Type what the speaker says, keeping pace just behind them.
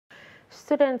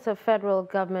Students of Federal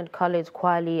Government College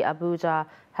Kwali, Abuja,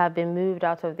 have been moved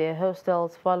out of their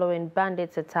hostels following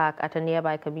bandits' attack at a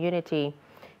nearby community.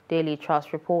 Daily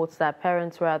Trust reports that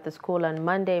parents were at the school on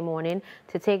Monday morning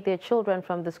to take their children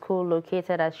from the school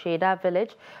located at Sheda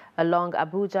Village along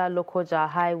Abuja-Lokoja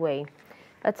Highway.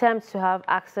 Attempts to have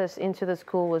access into the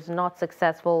school was not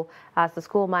successful as the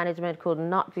school management could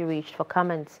not be reached for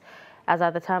comments. As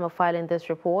at the time of filing this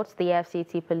report, the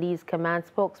FCT Police Command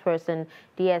spokesperson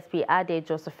DSP Ade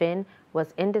Josephine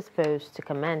was indisposed to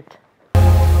comment.